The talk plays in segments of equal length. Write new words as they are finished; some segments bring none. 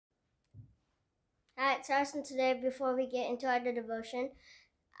Alright, so today, before we get into our devotion,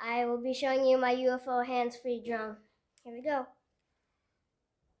 I will be showing you my UFO hands-free drum. Here we go.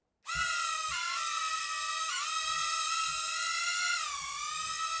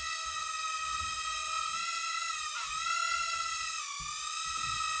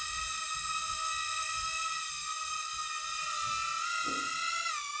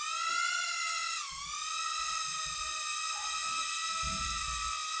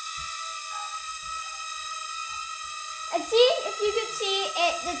 And see, if you could see,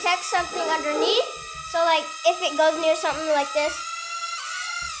 it detects something underneath. So like, if it goes near something like this.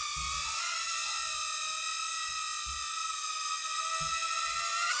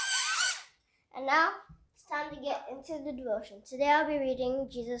 And now, it's time to get into the devotion. Today I'll be reading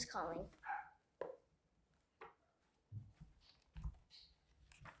Jesus Calling.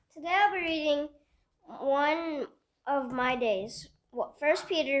 Today I'll be reading one of my days. 1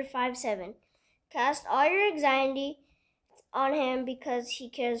 Peter 5:7. Cast all your anxiety on him because he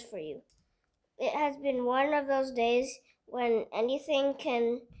cares for you. It has been one of those days when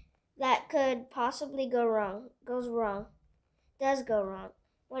anything that could possibly go wrong does go wrong.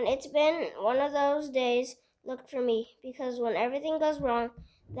 When it's been one of those days, look for me, because when everything goes wrong,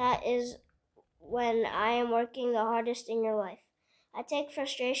 that is when I am working the hardest in your life. I take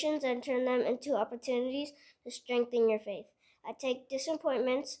frustrations and turn them into opportunities to strengthen your faith. I take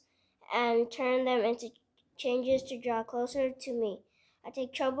disappointments and turn them into changes to draw closer to me. I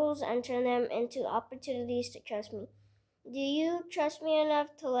take troubles and turn them into opportunities to trust me. Do you trust me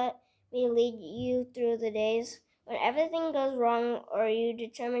enough to let me lead you through the days when everything goes wrong, or are you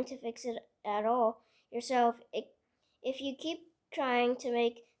determined to fix it at all yourself? If you keep trying to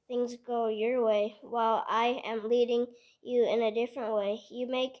make things go your way while I am leading you in a different way, you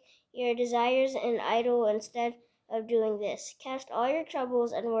make your desires an idol instead of doing this. Cast all your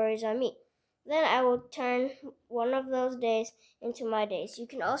troubles and worries on me. Then I will turn one of those days into my days. You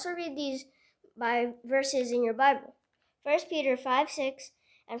can also read these by verses in your Bible. 1 Peter 5:6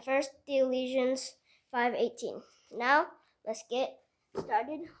 and 1 Thessalonians 5:18. Now, let's get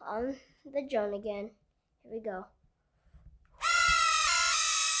started on the drone again. Here we go.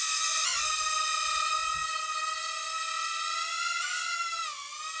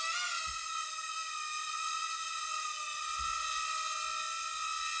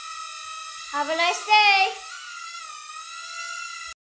 Have a nice day!